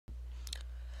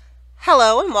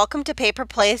Hello and welcome to Paper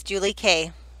Plays Julie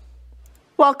K.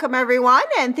 Welcome everyone,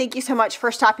 and thank you so much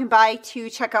for stopping by to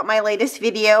check out my latest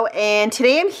video. And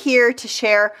today I'm here to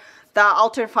share the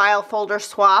altered file folder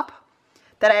swap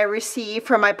that I received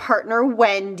from my partner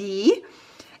Wendy.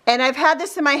 And I've had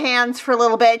this in my hands for a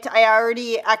little bit. I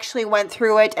already actually went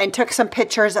through it and took some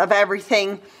pictures of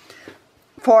everything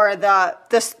for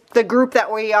the group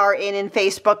that we are in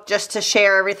Facebook, just to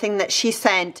share everything that she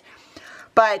sent.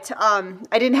 But I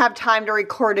didn't have time to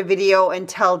record a video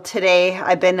until today.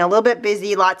 I've been a little bit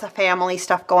busy, lots of family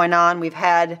stuff going on. We've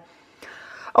had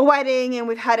a wedding and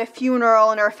we've had a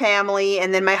funeral in our family,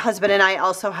 and then my husband and I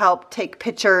also helped take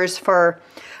pictures for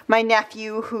my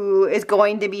nephew who is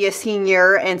going to be a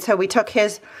senior, and so we took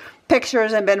his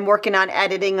pictures and been working on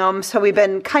editing them. So we've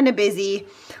been kind of busy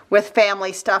with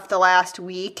family stuff the last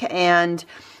week, and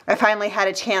I finally had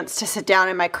a chance to sit down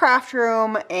in my craft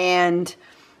room and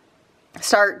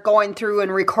start going through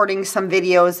and recording some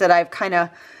videos that I've kind of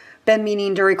been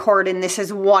meaning to record, and this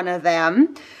is one of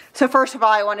them. So first of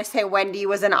all, I want to say Wendy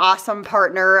was an awesome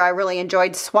partner. I really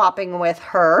enjoyed swapping with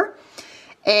her.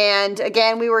 And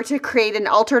again, we were to create an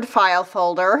altered file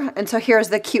folder, and so here's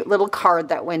the cute little card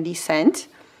that Wendy sent.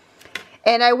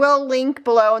 And I will link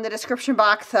below in the description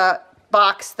box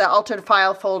the altered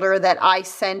file folder that I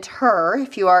sent her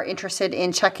if you are interested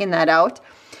in checking that out.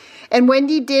 And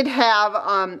Wendy did have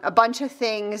a bunch of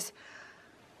things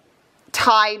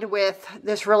tied with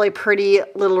this really pretty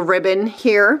little ribbon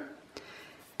here.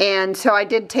 And so I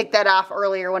did take that off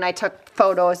earlier when I took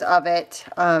photos of it.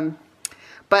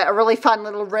 But a really fun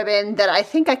little ribbon that I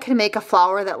think I could make a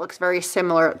flower that looks very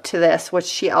similar to this, which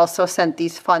she also sent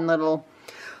these fun little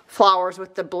flowers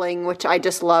with the bling, which I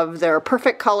just love. They're a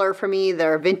perfect color for me.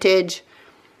 They're vintage.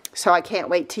 So I can't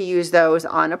wait to use those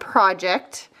on a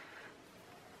project.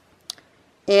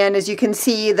 And as you can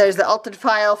see, there's the altered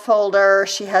file folder.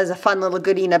 She has a fun little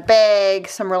goodie in a bag,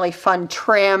 some really fun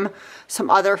trim, some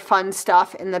other fun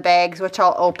stuff in the bags, which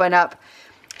I'll open up.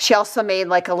 She also made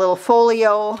like a little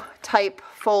folio type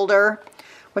folder,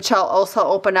 which I'll also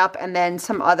open up, and then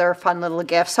some other fun little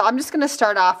gifts. So I'm just going to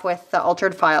start off with the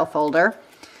altered file folder.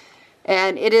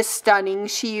 And it is stunning.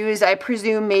 She used, I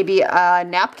presume, maybe a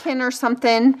napkin or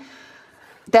something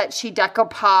that she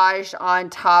decoupaged on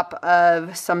top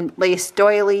of some lace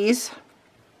doilies.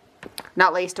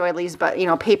 Not lace doilies, but, you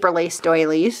know, paper lace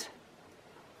doilies.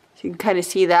 So you can kind of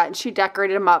see that. And she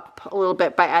decorated them up a little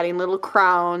bit by adding little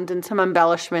crowns and some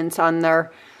embellishments on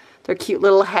their cute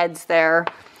little heads there.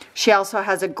 She also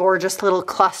has a gorgeous little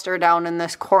cluster down in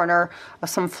this corner of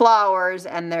some flowers,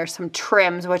 and there's some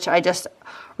trims, which I just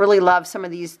really love some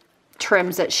of these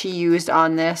trims that she used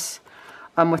on this.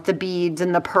 With the beads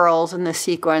and the pearls and the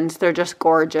sequins. They're just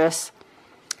gorgeous.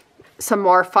 Some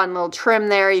more fun little trim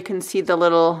there. You can see the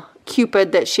little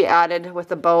cupid that she added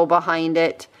with a bow behind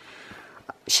it.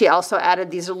 She also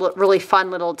added these really fun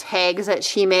little tags that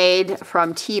she made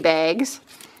from tea bags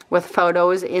with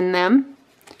photos in them.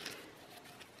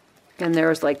 And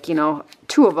there's like, you know,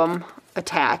 2 of them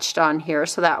attached on here,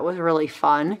 so that was really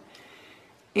fun.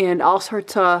 And all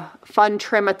sorts of fun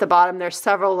trim at the bottom. There's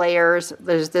several layers.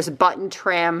 There's this button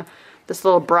trim, this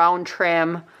little brown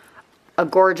trim, a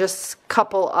gorgeous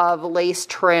couple of lace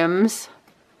trims.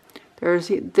 There's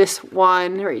this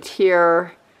one right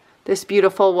here, this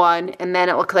beautiful one, and then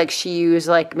it looked like she used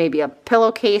like maybe a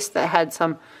pillowcase that had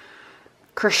some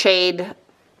crocheted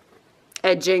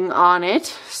edging on it,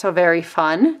 so very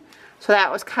fun. So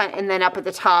that was kind of, and then up at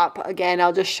the top, again,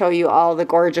 I'll just show you all the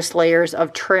gorgeous layers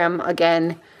of trim.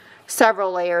 Again,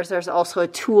 several layers. There's also a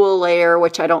tulle layer,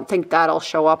 which I don't think that'll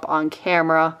show up on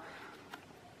camera.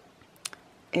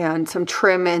 And some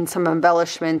trim and some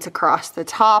embellishments across the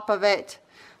top of it.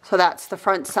 So that's the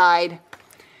front side.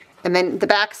 And then the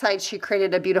back side, she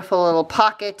created a beautiful little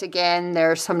pocket. Again,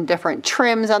 there's some different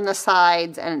trims on the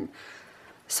sides and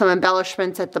some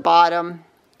embellishments at the bottom.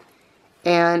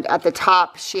 And at the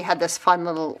top, she had this fun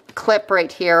little clip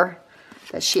right here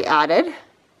that she added.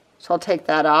 So I'll take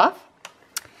that off.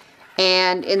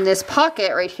 And in this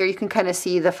pocket right here, you can kind of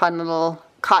see the fun little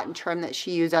cotton trim that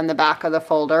she used on the back of the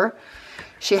folder.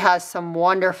 She has some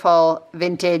wonderful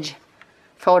vintage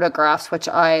photographs, which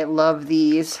I love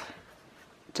these,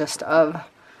 just of,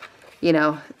 you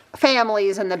know,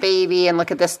 families and the baby. And look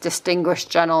at this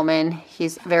distinguished gentleman.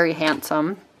 He's very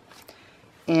handsome.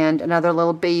 And another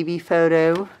little baby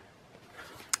photo,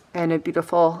 and a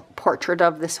beautiful portrait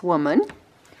of this woman.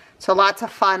 So lots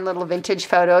of fun little vintage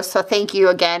photos. So thank you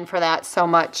again for that so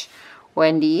much,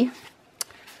 Wendy.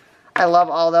 I love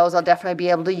all those. I'll definitely be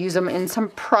able to use them in some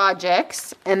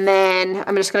projects. And then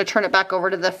I'm just going to turn it back over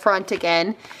to the front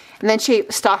again. And then she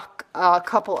stuck a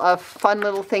couple of fun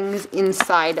little things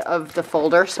inside of the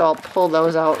folder, so I'll pull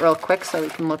those out real quick so we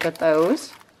can look at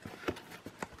those.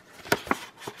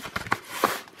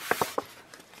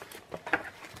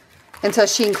 And so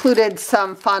she included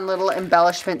some fun little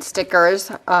embellishment stickers.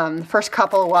 The first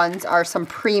couple ones are some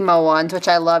Primo ones, which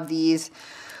I love these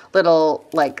little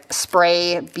like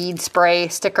bead spray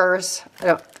stickers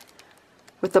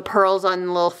with the pearls on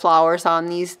little flowers on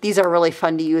these. These are really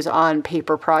fun to use on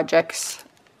paper projects.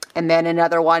 And then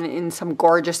another one in some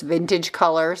gorgeous vintage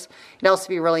colors. It'd also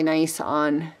be really nice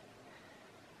on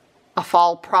a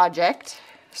fall project.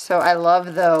 So I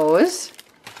love those.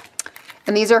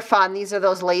 And these are fun. These are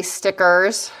those lace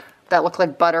stickers that look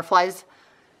like butterflies.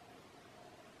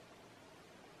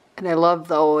 And I love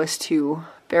those too.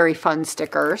 Very fun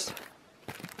stickers.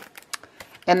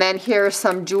 And then here's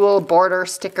some jewel border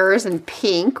stickers in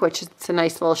pink, which is a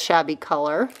nice little shabby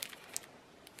color.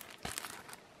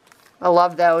 I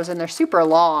love those, and they're super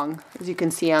long, as you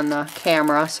can see on the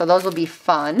camera. So those will be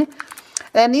fun.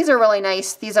 And these are really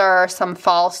nice. These are some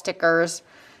fall stickers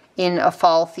in a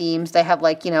fall themes. They have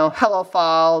like, you know, hello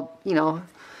fall, you know,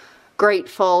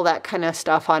 grateful, that kind of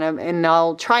stuff on them. And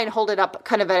I'll try and hold it up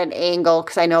kind of at an angle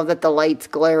because I know that the light's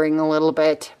glaring a little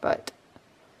bit, but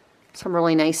some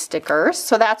really nice stickers.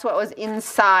 So that's what was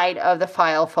inside of the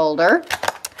file folder.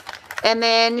 And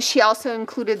then she also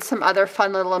included some other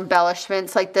fun little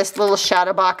embellishments like this little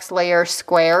shadow box layer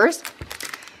squares.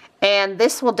 And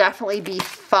this will definitely be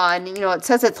fun. You know, it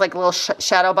says it's like little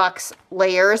shadow box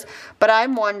layers, but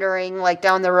I'm wondering, like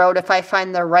down the road, if I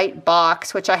find the right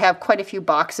box, which I have quite a few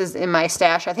boxes in my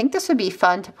stash, I think this would be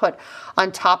fun to put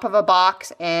on top of a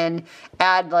box and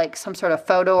add like some sort of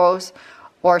photos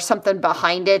or something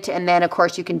behind it. And then of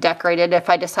course you can decorate it. If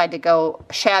I decide to go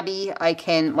shabby, I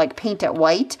can like paint it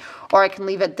white, or I can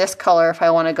leave it this color if I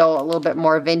want to go a little bit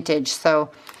more vintage.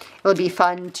 So it'll be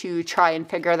fun to try and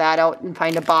figure that out and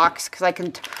find a box, because I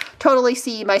can totally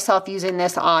see myself using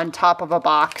this on top of a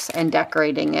box and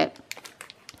decorating it.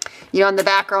 You know, in the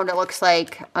background it looks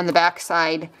like on the back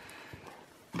side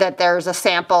that there's a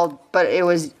sample, but it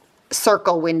was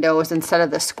circle windows instead of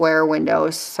the square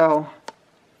windows. So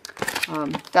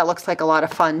that looks like a lot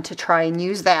of fun to try and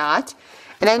use that.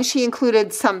 And then she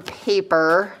included some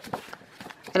paper,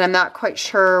 and I'm not quite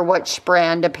sure which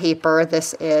brand of paper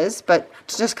this is, but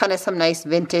it's just kind of some nice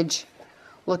vintage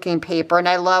looking paper. And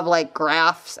I love like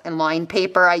graphs and line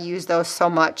paper. I use those so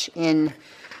much in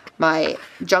my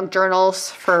junk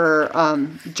journals for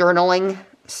journaling.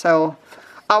 So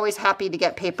always happy to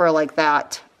get paper like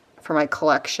that for my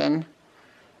collection.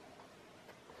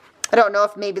 I don't know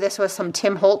if maybe this was some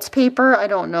Tim Holtz paper. I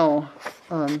don't know.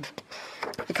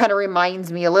 It kind of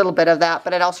reminds me a little bit of that,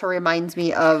 but it also reminds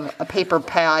me of a paper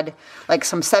pad, like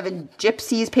some Seven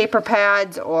Gypsies paper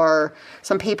pads, or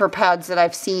some paper pads that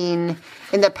I've seen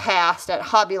in the past at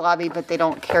Hobby Lobby, but they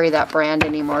don't carry that brand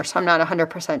anymore, so I'm not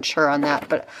 100% sure on that.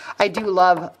 But I do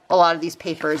love a lot of these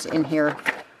papers in here.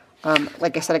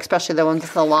 Like I said, especially the ones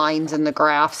with the lines and the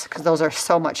graphs, because those are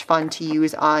so much fun to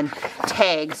use on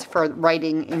tags for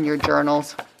writing in your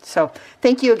journals. So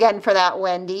thank you again for that,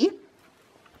 Wendy.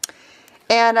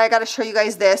 And I got to show you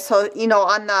guys this. So, you know,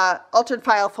 on the altered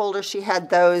file folder, she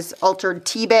had those altered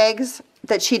tea bags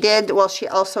that she did. Well, she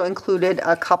also included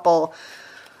a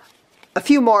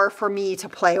few more for me to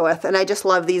play with. And I just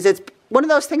love these. It's one of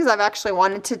those things I've actually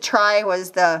wanted to try,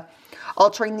 was the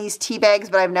altering these tea bags,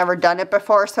 but I've never done it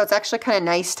before. So it's actually kind of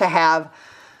nice to have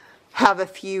a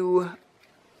few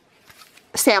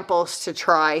samples to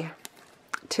try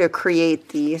to create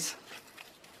these.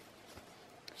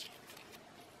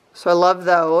 So I love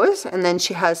those. And then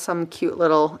she has some cute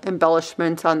little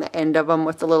embellishments on the end of them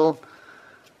with the little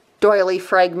doily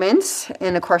fragments.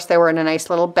 And of course they were in a nice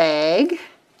little bag.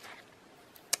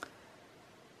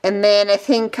 And then I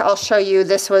think I'll show you,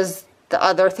 this was the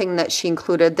other thing that she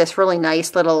included, this really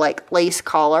nice little like lace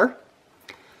collar.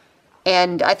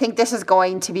 And I think this is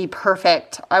going to be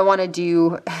perfect. I want to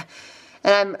do,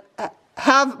 and I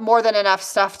have more than enough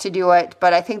stuff to do it,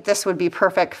 but I think this would be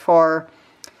perfect for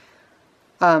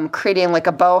creating like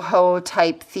a boho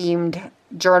type themed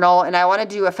journal. And I want to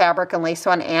do a fabric and lace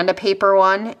one and a paper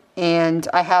one. And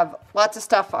I have lots of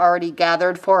stuff already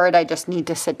gathered for it. I just need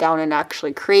to sit down and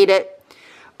actually create it.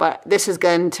 But this is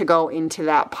going to go into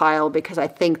that pile because I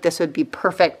think this would be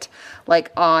perfect,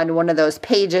 like on one of those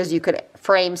pages. You could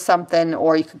frame something,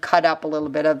 or you could cut up a little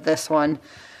bit of this one.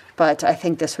 But I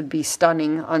think this would be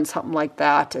stunning on something like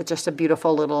that. It's just a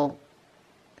beautiful little,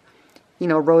 you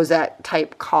know, rosette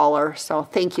type collar. So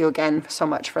thank you again so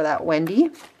much for that, Wendy.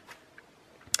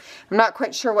 I'm not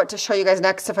quite sure what to show you guys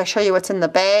next, if I show you what's in the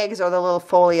bags or the little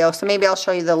folio. So maybe I'll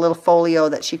show you the little folio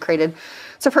that she created.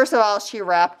 So first of all, she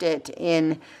wrapped it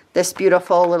in this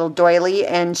beautiful little doily,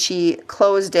 and she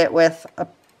closed it with a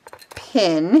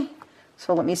pin.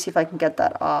 So let me see if I can get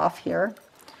that off here.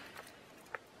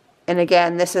 And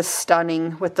again, this is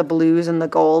stunning with the blues and the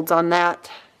golds on that.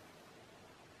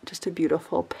 Just a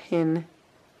beautiful pin.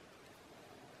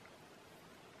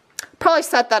 Probably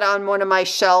set that on one of my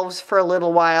shelves for a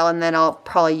little while, and then I'll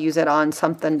probably use it on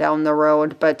something down the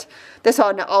road. But this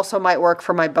one also might work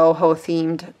for my boho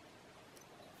themed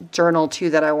journal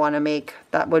too that I want to make.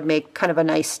 That would make kind of a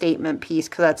nice statement piece,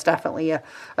 because that's definitely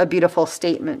a beautiful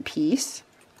statement piece.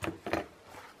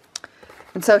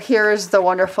 And so here's the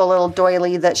wonderful little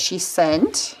doily that she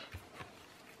sent.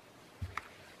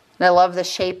 And I love the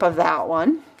shape of that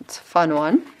one. It's a fun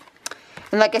one.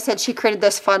 And like I said, she created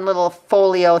this fun little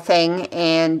folio thing,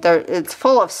 and it's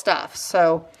full of stuff.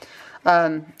 So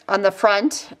on the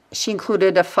front, she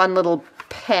included a fun little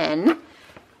pen,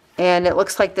 and it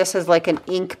looks like this is like an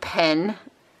ink pen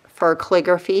for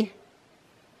calligraphy.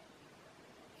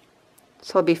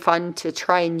 So it'll be fun to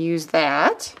try and use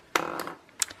that.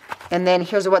 And then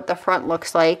here's what the front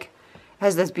looks like. It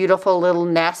has this beautiful little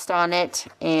nest on it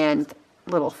and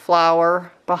little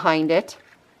flower behind it.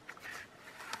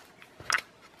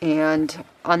 And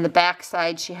on the back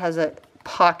side, she has a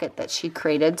pocket that she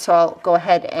created. So I'll go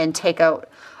ahead and take out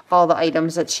all the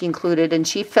items that she included. And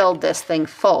she filled this thing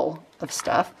full of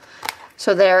stuff.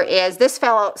 So there is, this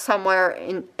fell out somewhere,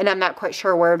 and I'm not quite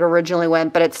sure where it originally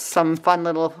went, but it's some fun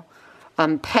little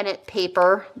pennant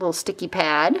paper, little sticky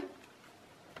pad.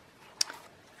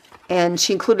 And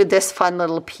she included this fun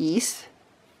little piece,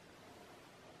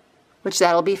 which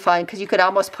that'll be fun, because you could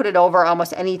almost put it over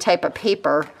almost any type of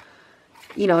paper,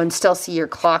 you know, and still see your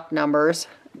clock numbers.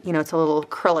 You know, it's a little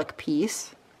acrylic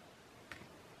piece.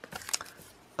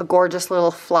 A gorgeous little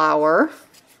flower.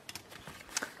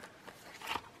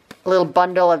 A little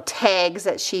bundle of tags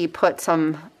that she put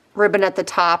some ribbon at the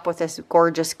top with this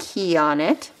gorgeous key on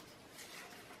it.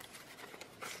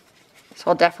 So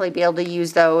I'll definitely be able to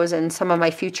use those in some of my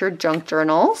future junk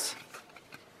journals.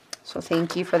 So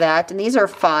thank you for that. And these are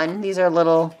fun. These are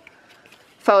little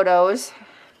photos.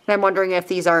 And I'm wondering if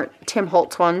these aren't Tim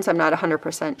Holtz ones. I'm not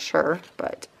 100% sure,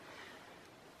 but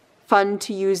fun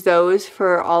to use those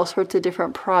for all sorts of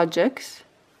different projects.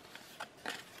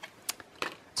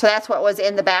 So that's what was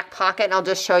in the back pocket, and I'll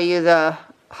just show you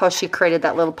how she created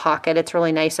that little pocket. It's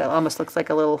really nice. It almost looks like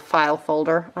a little file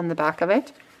folder on the back of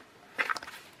it.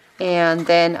 And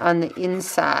then on the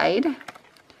inside,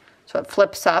 so it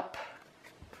flips up,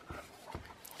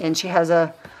 and she has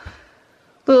a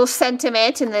little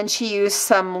sentiment, and then she used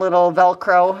some little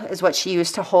Velcro is what she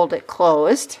used to hold it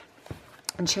closed.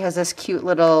 And she has this cute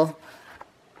little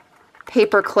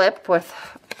paper clip with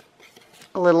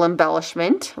a little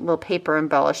embellishment, a little paper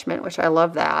embellishment, which I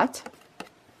love that.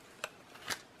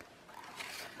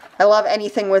 I love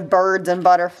anything with birds and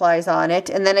butterflies on it.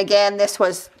 And then again, this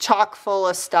was chock full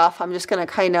of stuff. I'm just going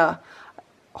to kind of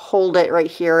hold it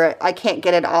right here. I can't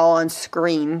get it all on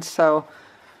screen, so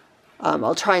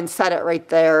I'll try and set it right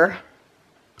there.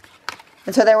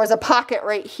 And so there was a pocket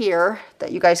right here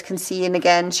that you guys can see. And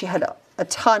again, she had a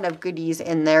ton of goodies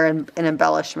in there and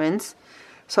embellishments.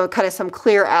 So kind of some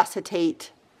clear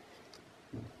acetate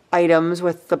items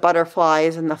with the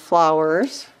butterflies and the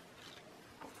flowers.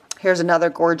 Here's another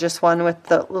gorgeous one with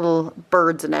the little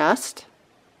bird's nest.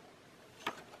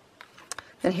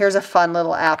 And here's a fun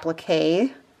little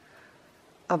applique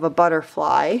of a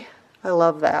butterfly. I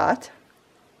love that.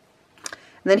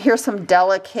 And then here's some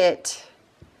delicate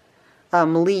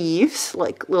leaves,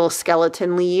 like little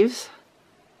skeleton leaves.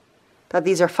 But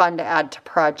these are fun to add to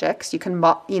projects. You can,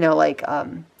 you know, like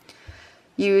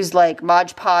use like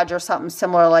Mod Podge or something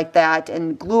similar like that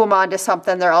and glue them onto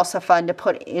something. They're also fun to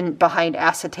put in behind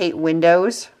acetate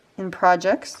windows in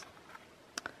projects.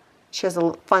 She has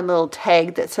a fun little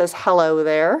tag that says hello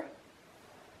there.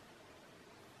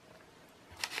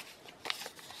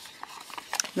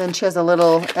 Then she has a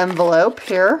little envelope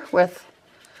here with,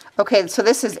 okay, so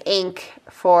this is ink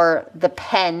for the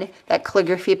pen, that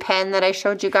calligraphy pen that I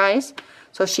showed you guys.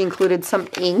 So she included some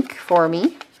ink for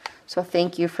me. So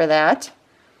thank you for that.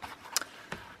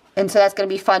 And so that's going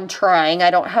to be fun trying.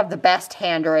 I don't have the best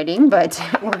handwriting, but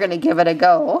we're going to give it a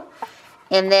go.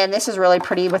 And then this is really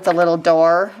pretty with the little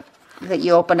door that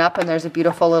you open up, and there's a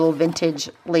beautiful little vintage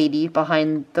lady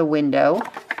behind the window.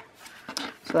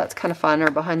 So that's kind of fun, or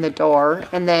behind the door.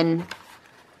 And then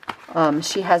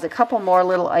she has a couple more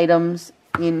little items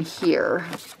in here.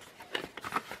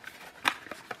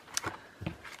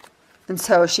 And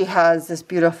so she has this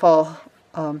beautiful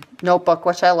notebook,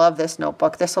 which I love this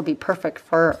notebook. This will be perfect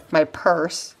for my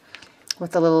purse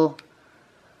with a little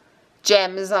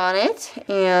gems on it.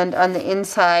 And on the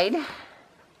inside,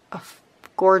 a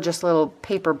gorgeous little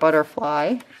paper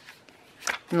butterfly.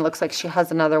 And it looks like she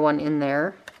has another one in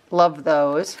there. Love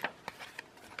those.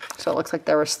 So it looks like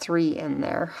there was 3 in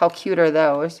there. How cute are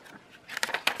those?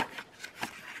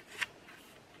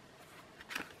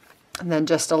 And then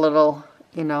just a little,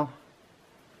 you know,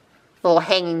 little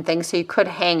hanging thing. So you could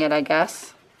hang it, I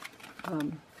guess.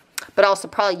 But also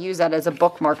probably use that as a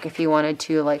bookmark if you wanted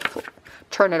to, like,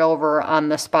 turn it over on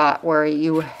the spot where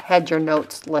you had your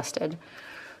notes listed.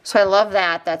 So I love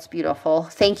that. That's beautiful.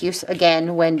 Thank you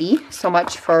again, Wendy, so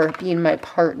much for being my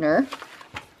partner.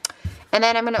 And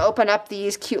then I'm going to open up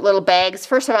these cute little bags.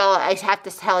 First of all, I have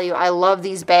to tell you, I love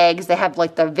these bags. They have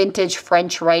like the vintage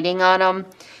French writing on them.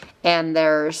 And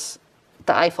there's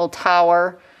the Eiffel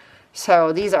Tower.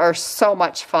 So these are so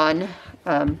much fun.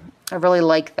 I really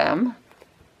like them.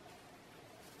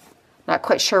 Not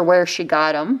quite sure where she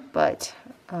got them, but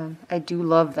I do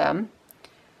love them.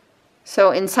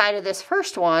 So inside of this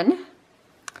first one,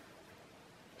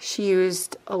 she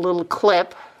used a little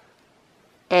clip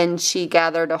and she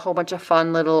gathered a whole bunch of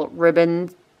fun little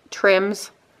ribbon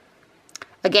trims.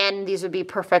 Again, these would be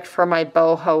perfect for my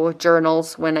boho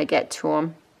journals when I get to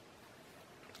them.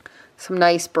 Some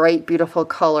nice, bright, beautiful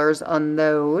colors on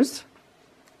those.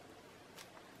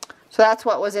 So that's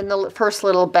what was in the first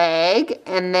little bag.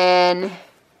 And then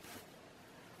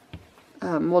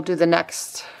we'll do the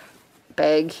next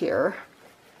bag here.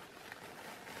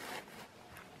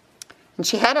 And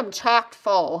she had them chocked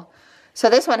full. So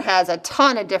this one has a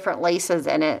ton of different laces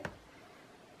in it.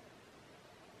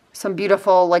 Some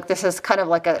beautiful, like this is kind of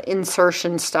like an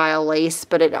insertion style lace,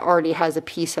 but it already has a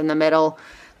piece in the middle.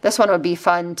 This one would be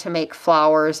fun to make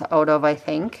flowers out of, I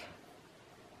think.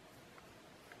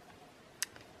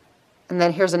 And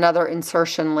then here's another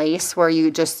insertion lace where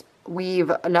you just weave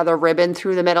another ribbon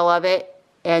through the middle of it,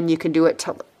 and you can do it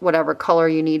to whatever color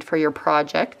you need for your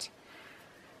project.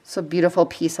 It's a beautiful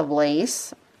piece of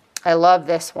lace. I love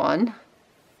this one.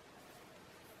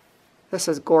 This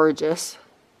is gorgeous.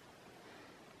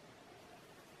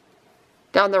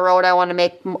 Down the road, I want to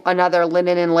make another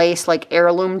linen and lace, like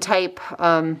heirloom type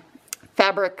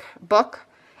fabric book.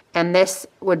 And this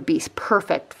would be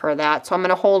perfect for that. So I'm going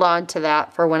to hold on to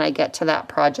that for when I get to that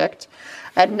project.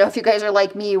 I don't know if you guys are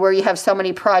like me where you have so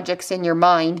many projects in your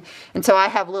mind. And so I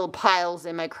have little piles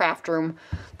in my craft room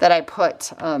that I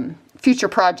put future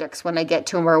projects when I get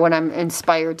to them or when I'm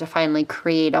inspired to finally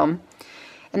create them.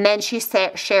 And then she's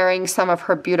sharing some of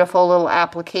her beautiful little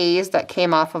appliques that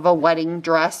came off of a wedding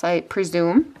dress, I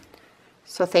presume.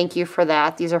 So thank you for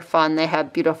that. These are fun. They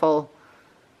have beautiful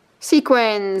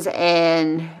sequins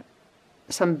and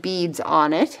some beads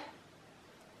on it.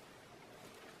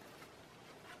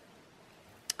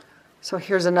 So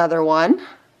here's another one.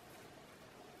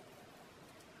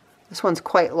 This one's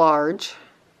quite large.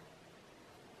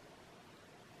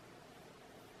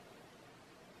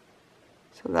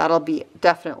 So that'll be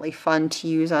definitely fun to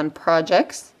use on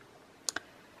projects.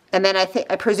 And then I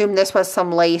presume this was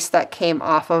some lace that came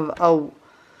off of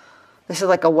this is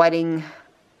like a wedding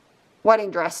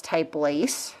dress type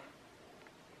lace.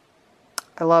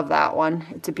 I love that one.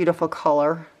 It's a beautiful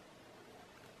color.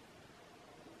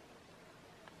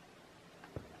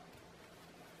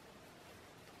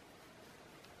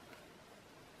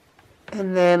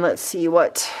 And then let's see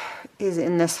what is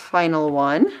in this final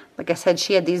one. Like I said,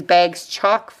 she had these bags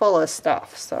chock full of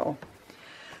stuff. So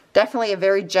definitely a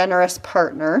very generous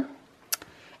partner.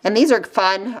 And these are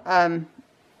fun.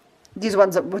 These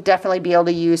ones would definitely be able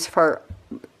to use for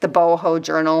the boho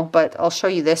journal. But I'll show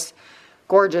you this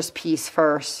gorgeous piece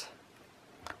first,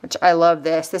 which I love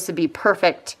this. This would be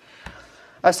perfect.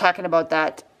 I was talking about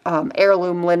that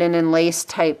heirloom linen and lace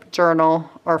type journal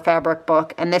or fabric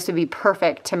book. And this would be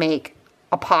perfect to make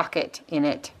a pocket in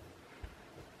it.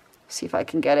 See if I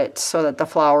can get it so that the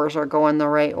flowers are going the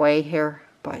right way here.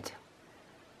 But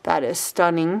that is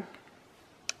stunning.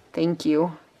 Thank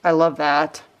you. I love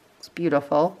that. It's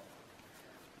beautiful.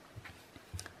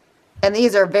 And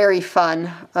these are very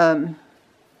fun.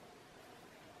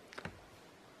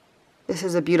 This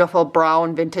is a beautiful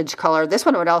brown vintage color. This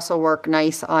one would also work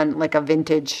nice on like a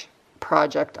vintage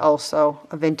project also.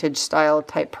 A vintage style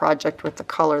type project with the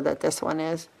color that this one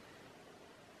is.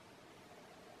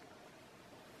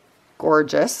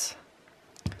 Gorgeous.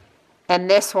 And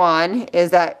this one is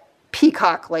that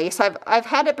peacock lace. I've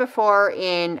had it before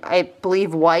in, I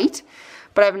believe, white,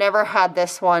 but I've never had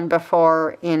this one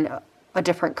before in a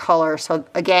different color. So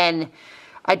again,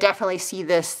 I definitely see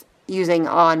this using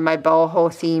on my boho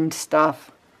themed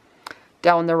stuff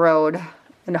down the road.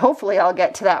 And And hopefully I'll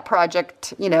get to that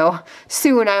project, you know,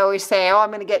 soon. I always say, oh,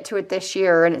 I'm going to get to it this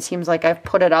year, and it seems like I've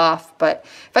put it off. But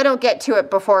if I don't get to it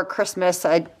before Christmas,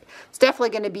 it's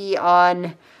definitely going to be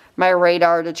on my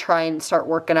radar to try and start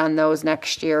working on those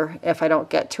next year if I don't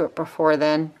get to it before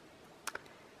then.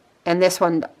 And this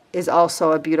one is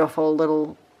also a beautiful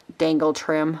little dangle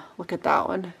trim. Look at that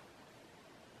one.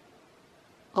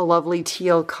 A lovely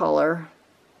teal color.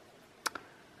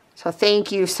 So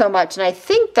thank you so much. And I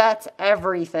think that's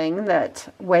everything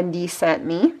that Wendy sent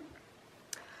me.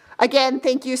 Again,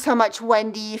 thank you so much,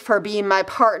 Wendy, for being my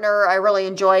partner. I really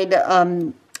enjoyed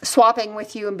swapping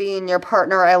with you and being your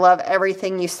partner. I love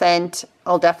everything you sent.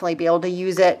 I'll definitely be able to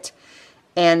use it.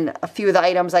 And a few of the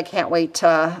items I can't wait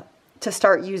to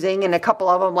start using. And a couple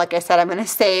of them, like I said, I'm going to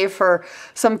save for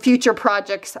some future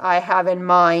projects I have in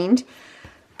mind.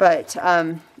 But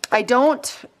I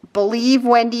don't believe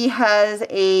Wendy has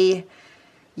a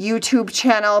YouTube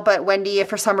channel, but Wendy, if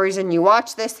for some reason you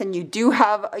watch this and you do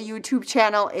have a YouTube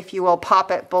channel, if you will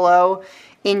pop it below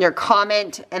in your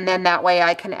comment, and then that way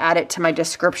I can add it to my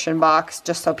description box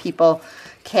just so people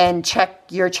can check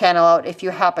your channel out if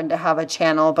you happen to have a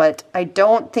channel. But I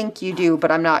don't think you do,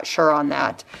 but I'm not sure on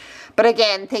that. But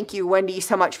again, thank you, Wendy,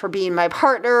 so much for being my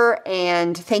partner,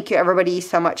 and thank you everybody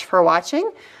so much for watching.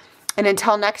 And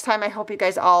until next time, I hope you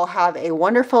guys all have a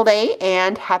wonderful day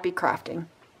and happy crafting.